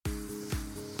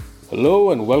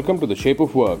Hello and welcome to The Shape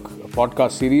of Work, a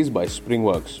podcast series by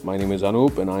Springworks. My name is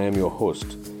Anup and I am your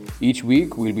host. Each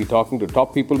week, we'll be talking to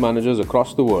top people managers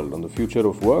across the world on the future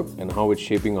of work and how it's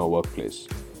shaping our workplace.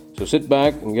 So sit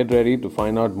back and get ready to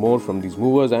find out more from these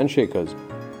movers and shakers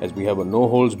as we have a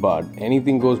no-holds-barred,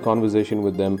 anything-goes conversation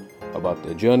with them about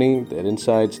their journey, their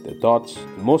insights, their thoughts,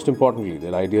 and most importantly,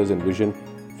 their ideas and vision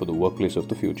for the workplace of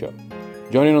the future.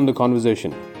 Join in on the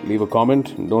conversation, leave a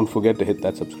comment, and don't forget to hit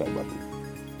that subscribe button.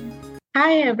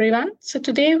 Hi everyone. So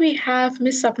today we have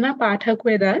Miss Sapna Pathak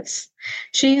with us.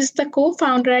 She's the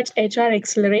co-founder at HR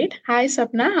Accelerate. Hi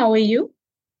Sapna, how are you?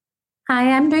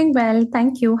 Hi, I'm doing well.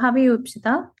 Thank you. How are you,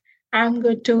 Upshita? I'm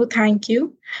good too, thank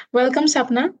you. Welcome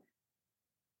Sapna.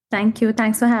 Thank you.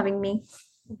 Thanks for having me.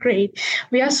 Great.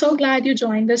 We are so glad you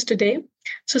joined us today.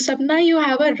 So Sapna, you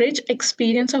have a rich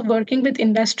experience of working with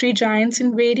industry giants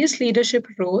in various leadership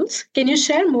roles. Can you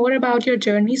share more about your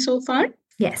journey so far?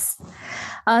 Yes.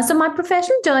 So my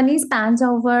professional journey spans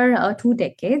over 2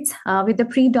 decades with a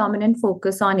predominant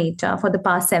focus on HR for the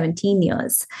past 17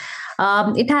 years.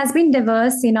 It has been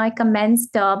diverse. I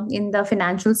commenced in the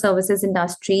financial services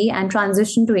industry and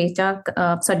transitioned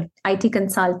to IT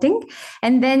consulting,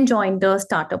 and then joined the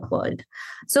startup world.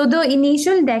 So the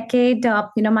initial decade,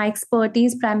 my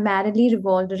expertise primarily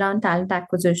revolved around talent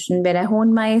acquisition, where I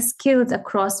honed my skills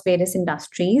across various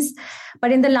industries.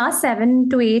 But in the last 7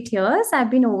 to 8 years, I've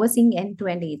been overseeing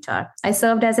end-to-end HR. I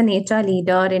served as an HR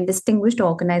leader in distinguished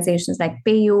organizations like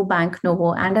PayU, Bank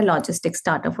Novo, and a logistics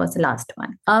startup was the last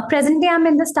one. Presently, I'm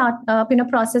in the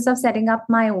process of setting up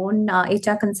my own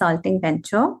HR consulting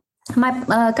venture.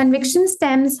 My conviction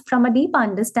stems from a deep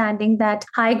understanding that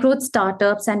high growth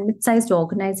startups and mid-sized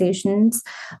organizations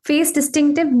face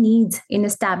distinctive needs in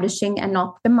establishing and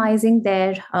optimizing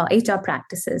their HR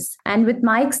practices. And with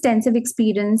my extensive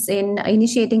experience in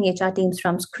initiating HR teams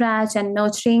from scratch and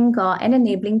nurturing and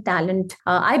enabling talent,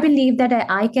 I believe that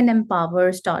I can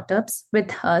empower startups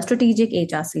with strategic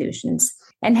HR solutions.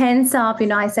 And hence,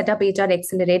 I set up HR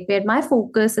Accelerate, where my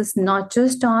focus is not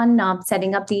just on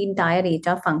setting up the entire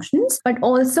HR functions, but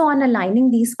also on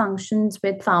aligning these functions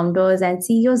with founders and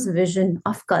CEOs' vision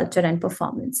of culture and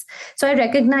performance. So I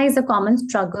recognize the common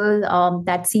struggle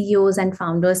that CEOs and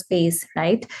founders face,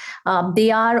 right?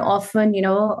 They are often,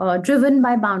 driven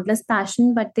by boundless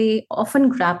passion, but they often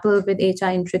grapple with HR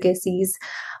intricacies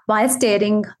while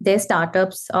steering their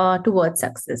startups towards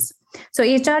success. So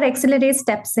HR Accelerate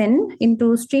steps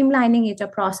into streamlining HR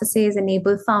processes,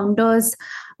 enable founders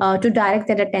to direct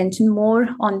their attention more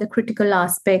on the critical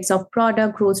aspects of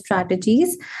product growth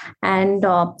strategies, and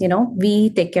we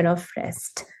take care of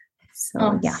rest. So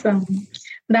awesome.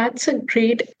 That's a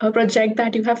great project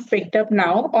that you have picked up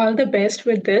now. All the best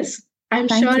with this. I'm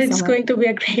sure it's going to be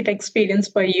a great experience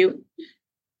for you.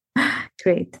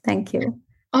 Great, thank you.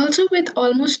 Also, with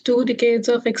almost 2 decades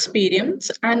of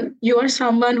experience, and you are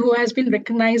someone who has been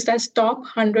recognized as top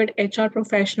 100 HR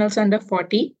professionals under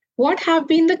 40, what have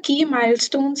been the key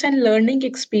milestones and learning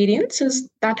experiences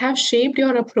that have shaped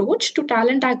your approach to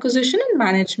talent acquisition and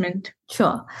management?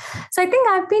 Sure. So I think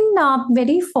I've been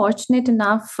very fortunate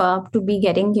enough to be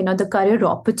getting, the career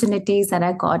opportunities that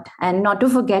I got, and not to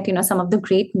forget, some of the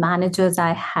great managers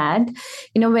I had,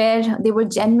 where they were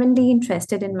genuinely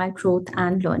interested in my growth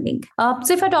and learning.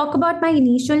 So if I talk about my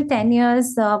initial 10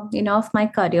 years, of my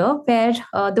career, where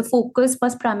the focus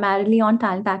was primarily on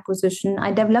talent acquisition,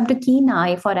 I developed a keen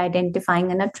eye for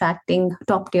identifying and attracting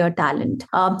top tier talent.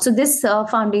 So this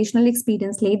foundational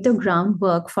experience laid the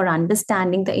groundwork for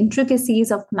understanding the intricacies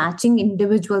of matching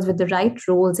individuals with the right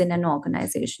roles in an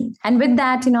organization. And with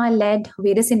that, I led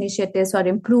various initiatives for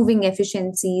improving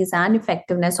efficiencies and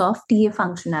effectiveness of TA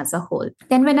function as a whole.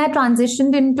 Then when I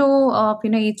transitioned into,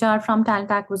 HR from talent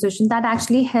acquisition, that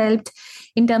actually helped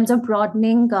in terms of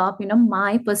broadening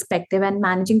my perspective and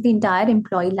managing the entire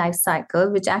employee life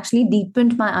cycle, which actually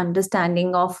deepened my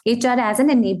understanding of HR as an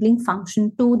enabling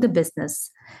function to the business.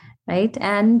 Right.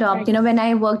 And, when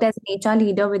I worked as an HR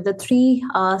leader with the 3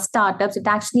 startups, it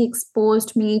actually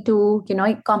exposed me to,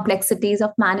 complexities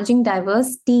of managing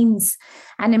diverse teams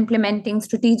and implementing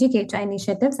strategic HR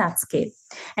initiatives at scale.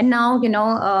 And now,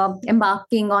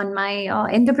 embarking on my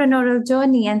entrepreneurial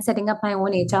journey and setting up my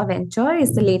own HR venture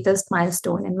is the latest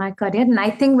milestone in my career. And I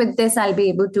think with this, I'll be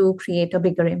able to create a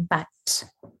bigger impact.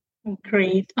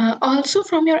 Great. Also,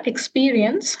 from your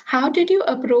experience, how did you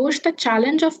approach the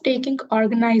challenge of taking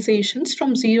organizations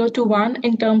from zero to one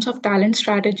in terms of talent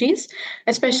strategies,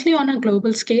 especially on a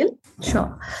global scale?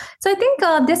 Sure. So I think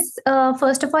this,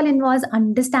 first of all, involves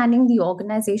understanding the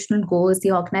organizational goals,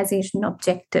 the organizational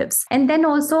objectives, and then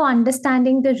also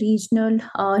understanding the regional,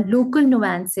 local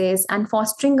nuances and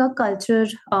fostering a culture,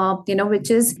 which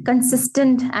is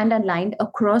consistent and aligned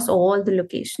across all the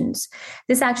locations.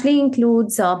 This actually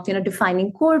includes,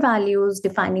 defining core values,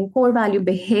 defining core value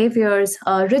behaviors,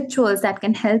 rituals that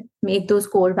can help make those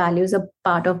core values a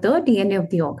part of the DNA of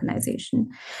the organization.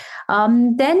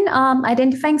 Then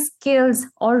identifying skills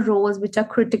or roles which are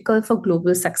critical for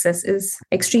global success is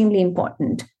extremely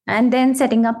important. And then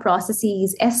setting up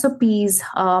processes, SOPs,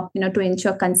 to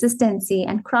ensure consistency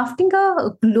and crafting a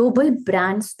global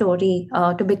brand story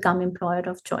to become employer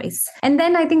of choice. And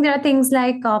then I think there are things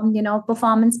like,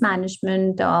 performance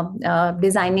management,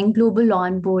 designing global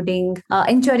onboarding,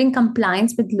 ensuring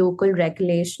compliance with local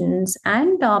regulations,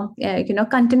 and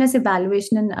continuous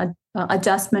evaluation and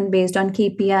adjustment based on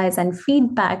KPIs and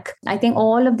feedback. I think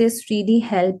all of this really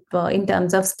help in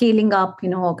terms of scaling up,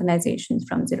 organizations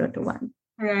from zero to one.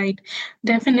 Right.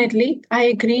 Definitely. I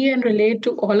agree and relate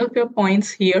to all of your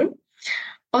points here.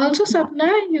 Also,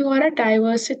 Sapna, you are a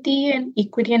diversity and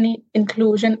equity and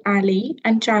inclusion ally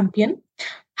and champion.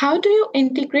 How do you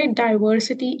integrate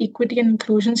diversity, equity, and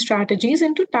inclusion strategies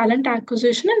into talent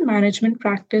acquisition and management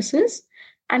practices?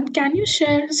 And can you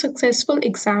share a successful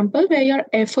example where your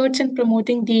efforts in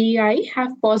promoting DEI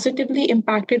have positively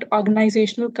impacted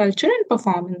organizational culture and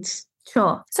performance?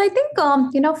 Sure. So I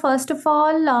think, first of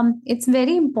all, it's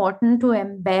very important to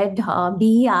embed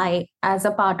DEI as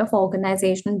a part of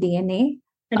organizational DNA.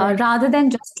 Rather than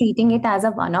just treating it as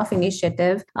a one-off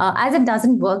initiative, as it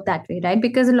doesn't work that way, right?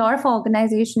 Because a lot of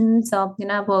organizations,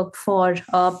 I work for,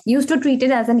 used to treat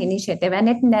it as an initiative, and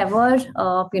it never,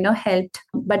 helped.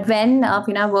 But when,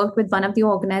 I worked with one of the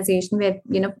organizations where,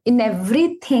 in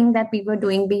everything that we were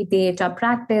doing, be it the HR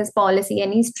practice, policy,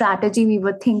 any strategy we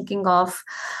were thinking of,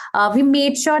 we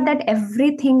made sure that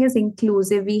everything is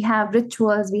inclusive. We have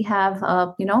rituals, we have,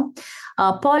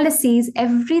 policies,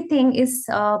 everything is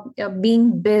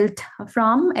being built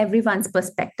from everyone's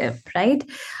perspective, right?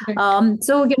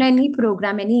 So any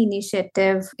program, any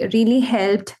initiative really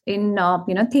helped in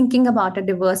thinking about a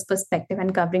diverse perspective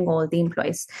and covering all the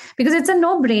employees, because it's a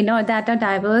no-brainer that a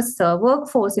diverse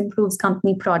workforce improves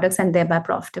company products and thereby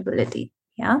profitability.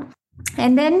 Yeah.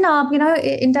 And then,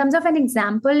 in terms of an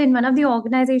example, in one of the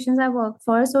organizations I work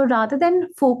for, so rather than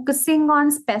focusing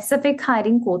on specific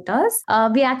hiring quotas,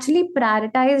 we actually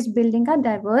prioritized building a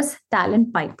diverse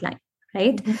talent pipeline.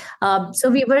 Right. So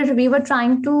we were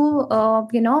trying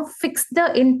to, fix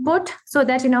the input so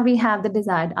that, we have the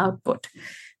desired output.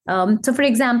 So, for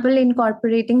example,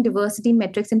 incorporating diversity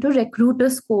metrics into recruiter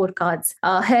scorecards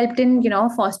helped in,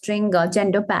 fostering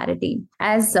gender parity,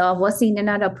 as was seen in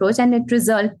our approach, and it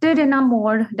resulted in a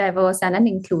more diverse and an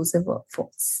inclusive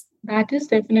workforce. That is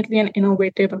definitely an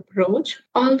innovative approach.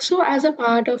 Also, as a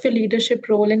part of your leadership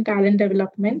role in talent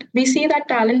development, we see that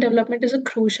talent development is a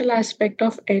crucial aspect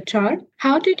of HR.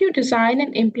 How did you design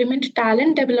and implement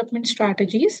talent development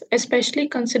strategies, especially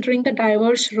considering the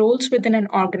diverse roles within an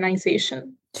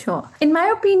organization? Sure. In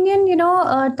my opinion,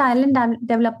 talent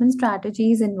development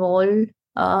strategies involve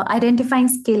identifying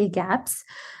skill gaps,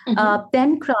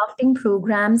 then crafting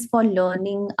programs for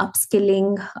learning,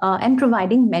 upskilling, and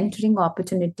providing mentoring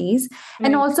opportunities,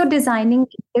 and also designing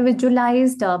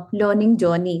individualized learning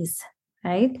journeys,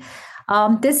 right?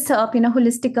 This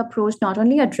holistic approach not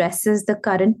only addresses the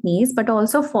current needs, but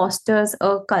also fosters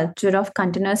a culture of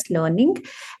continuous learning,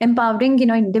 empowering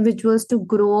individuals to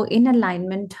grow in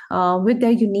alignment with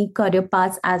their unique career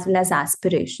paths as well as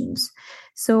aspirations.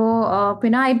 So,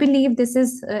 I believe this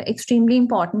is extremely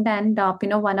important, and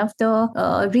one of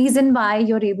the reason why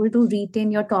you're able to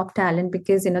retain your top talent,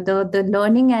 because the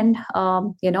learning and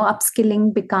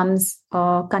upskilling becomes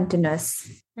continuous.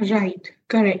 Right,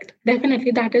 correct.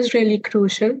 Definitely, that is really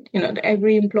crucial.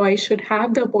 Every employee should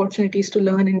have the opportunities to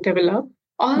learn and develop.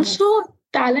 Also,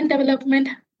 talent development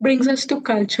brings us to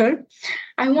culture.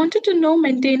 I wanted to know,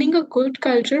 maintaining a good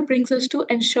culture brings us to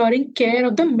ensuring care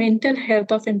of the mental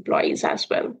health of employees as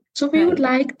well. So we would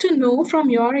like to know, from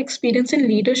your experience in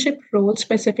leadership roles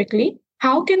specifically,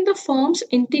 how can the firms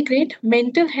integrate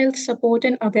mental health support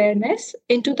and awareness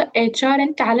into the HR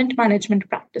and talent management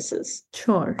practices?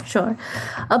 Sure. So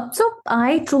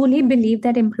I truly believe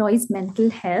that employees'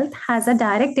 mental health has a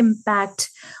direct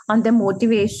impact on their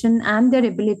motivation and their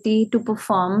ability to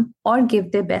perform or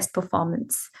give their best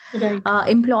performance. Right.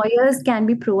 Employers can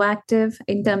be proactive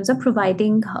in terms of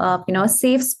providing, a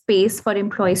safe space for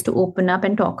employees to open up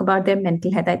and talk about their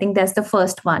mental health. I think that's the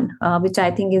first one, which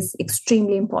I think is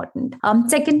extremely important.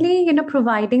 Secondly,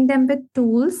 providing them with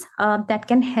tools that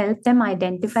can help them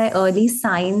identify early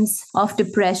signs of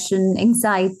depression,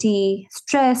 anxiety,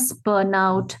 stress,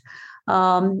 burnout,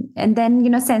 and then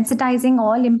sensitizing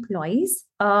all employees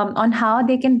on how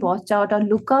they can watch out or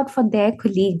look out for their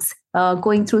colleagues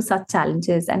going through such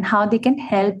challenges, and how they can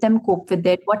help them cope with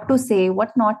it, what to say,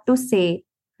 what not to say,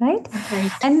 right?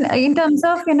 And in terms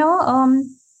of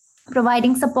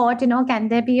providing support, can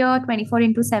there be a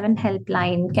 24/7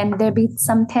 helpline? Can there be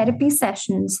some therapy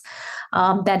sessions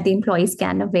that the employees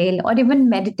can avail, or even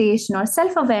meditation or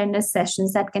self-awareness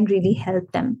sessions that can really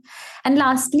help them? And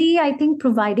lastly, I think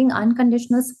providing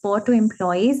unconditional support to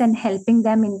employees and helping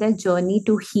them in their journey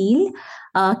to heal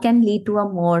can lead to a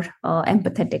more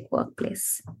empathetic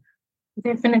workplace.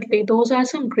 Definitely. Those are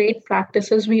some great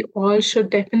practices we all should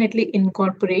definitely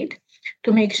incorporate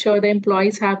to make sure the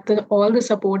employees have all the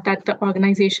support that the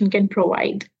organization can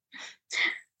provide.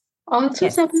 Also,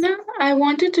 Yes. Sapna, I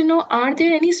wanted to know, are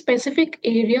there any specific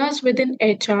areas within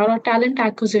HR or talent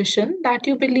acquisition that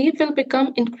you believe will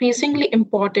become increasingly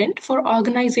important for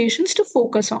organizations to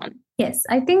focus on? Yes,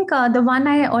 I think the one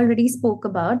I already spoke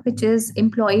about, which is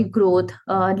employee growth,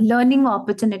 learning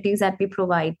opportunities that we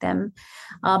provide them,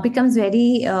 becomes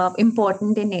very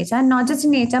important in HR. And not just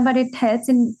in HR, but it helps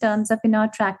in terms of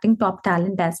attracting top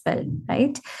talent as well,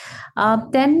 right?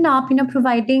 Then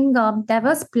providing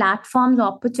diverse platforms,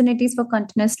 opportunities for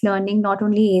continuous learning not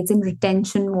only aids in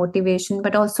retention, motivation,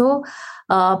 but also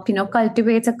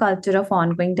cultivates a culture of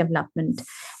ongoing development.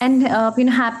 And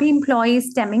happy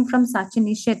employees stemming from such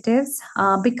initiatives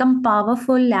become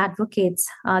powerful advocates.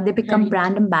 They become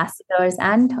brand ambassadors,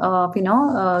 and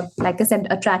like I said,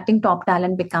 attracting top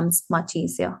talent becomes much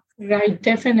easier. Right,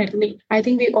 definitely. I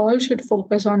think we all should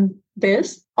focus on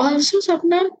this. Also,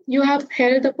 Sapna, you have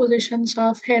held the positions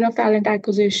of head of talent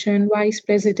acquisition, vice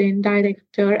president,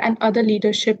 director, and other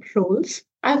leadership roles.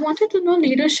 I wanted to know,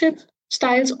 leadership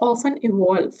styles often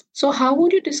evolve. So, how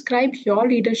would you describe your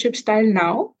leadership style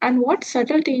now, and what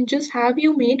subtle changes have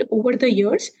you made over the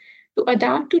years to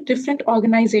adapt to different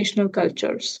organizational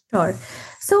cultures? Sure.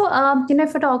 So,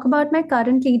 if I talk about my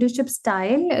current leadership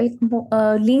style, it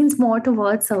leans more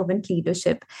towards servant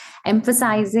leadership,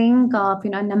 emphasizing,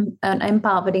 and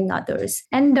empowering others.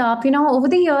 And, over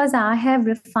the years, I have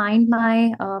refined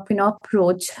my,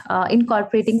 approach,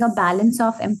 incorporating a balance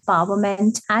of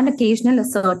empowerment and occasional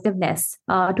assertiveness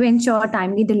to ensure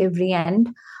timely delivery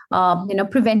and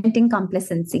preventing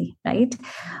complacency, right?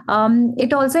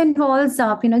 It also involves,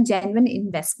 genuine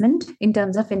investment in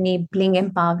terms of enabling,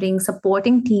 empowering,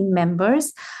 supporting team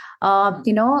members,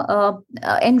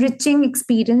 enriching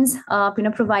experience,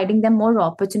 providing them more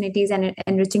opportunities and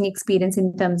enriching experience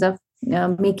in terms of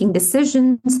making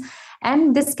decisions.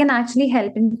 And this can actually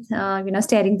help in,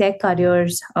 steering their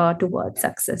careers towards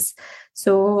success.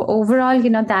 So overall,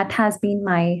 that has been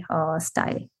my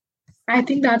style. I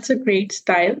think that's a great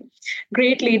style.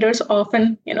 Great leaders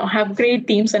often, have great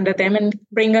teams under them and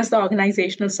bring us the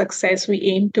organizational success we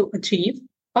aim to achieve.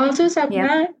 Also,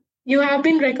 Sapna, you have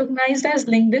been recognized as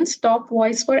LinkedIn's top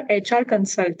voice for HR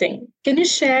consulting. Can you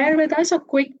share with us a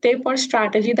quick tip or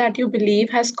strategy that you believe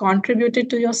has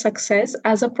contributed to your success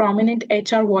as a prominent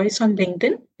HR voice on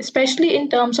LinkedIn, especially in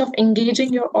terms of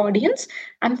engaging your audience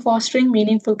and fostering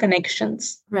meaningful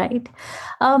connections? Right.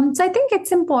 So I think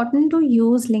it's important to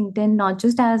use LinkedIn not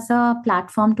just as a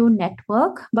platform to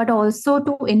network, but also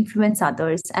to influence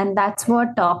others. And that's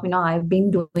what I've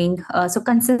been doing. So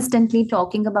consistently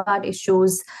talking about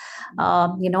issues,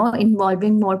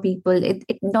 involving more people. It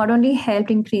not only helped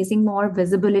increasing more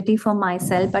visibility for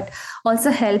myself, but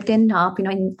also helped in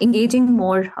engaging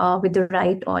more with the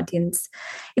right audience.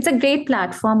 It's a great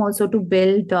platform also to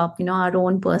build our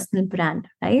own personal brand,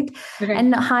 right?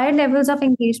 And higher levels of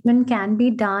engagement can be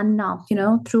done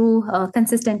through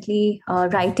consistently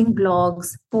writing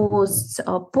blogs, posts,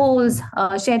 polls,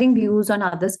 sharing views on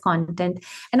others' content,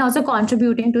 and also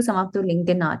contributing to some of the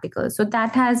LinkedIn articles. So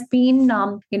that has been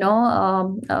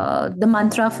the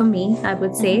mantra for me. I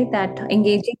would say that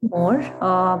engaging more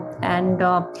and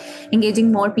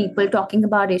engaging more people, talking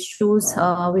about issues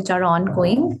which are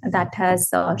ongoing, that has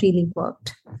really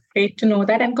worked. Great to know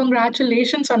that. And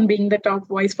congratulations on being the top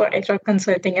voice for HR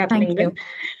consulting at Thank LinkedIn. you.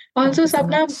 Also, Thank you so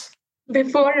Sapna, much.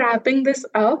 before wrapping this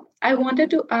up, I wanted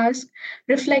to ask,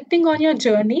 reflecting on your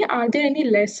journey, are there any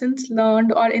lessons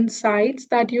learned or insights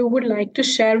that you would like to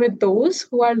share with those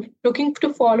who are looking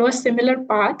to follow a similar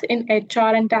path in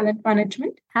HR and talent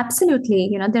management?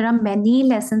 Absolutely. There are many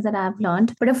lessons that I've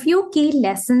learned, but a few key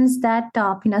lessons that,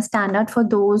 stand out for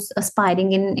those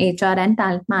aspiring in HR and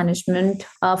talent management.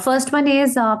 First one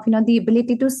is, the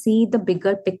ability to see the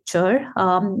bigger picture,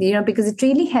 because it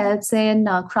really helps in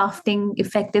crafting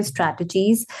effective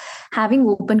strategies, having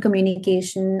open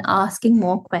communication, asking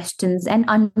more questions, and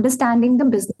understanding the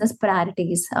business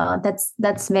priorities.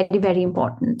 That's very, very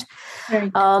important.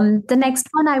 Right. The next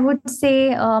one I would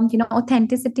say,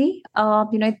 authenticity.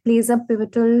 It plays a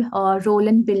pivotal role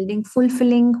in building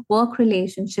fulfilling work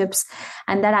relationships,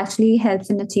 and that actually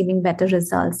helps in achieving better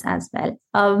results as well.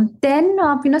 Then,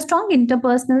 strong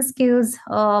interpersonal skills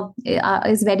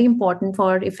is very important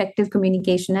for effective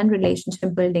communication and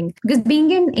relationship building. Because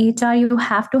being in HR, you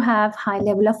have to have high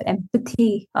level of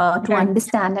empathy to Right.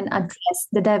 understand and address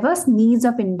the diverse needs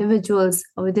of individuals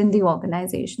within the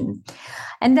organization.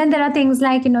 And then there are things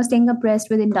like, staying abreast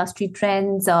with industry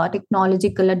trends,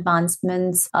 technological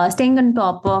advancements, staying on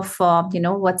top of,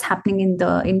 what's happening in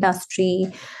the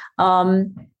industry.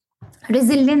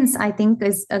 Resilience, I think,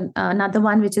 is another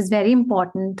one which is very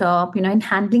important, in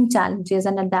handling challenges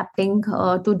and adapting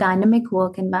to dynamic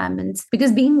work environments.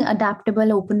 Because being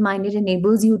adaptable, open-minded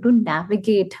enables you to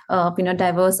navigate,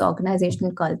 diverse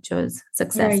organizational cultures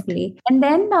successfully. Right. And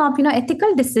then,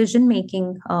 ethical decision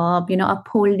making,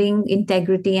 upholding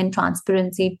integrity and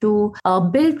transparency to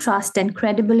build trust and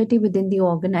credibility within the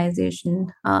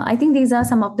organization. I think these are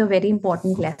some of the very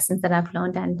important lessons that I've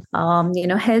learned,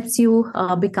 and helps you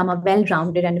become a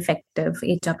well-rounded and effective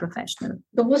HR professional.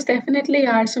 Those definitely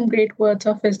are some great words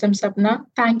of wisdom, Sapna.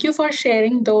 Thank you for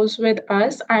sharing those with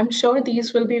us. I'm sure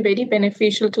these will be very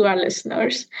beneficial to our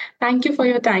listeners. Thank you for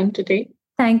your time today.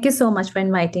 Thank you so much for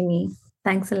inviting me.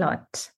 Thanks a lot.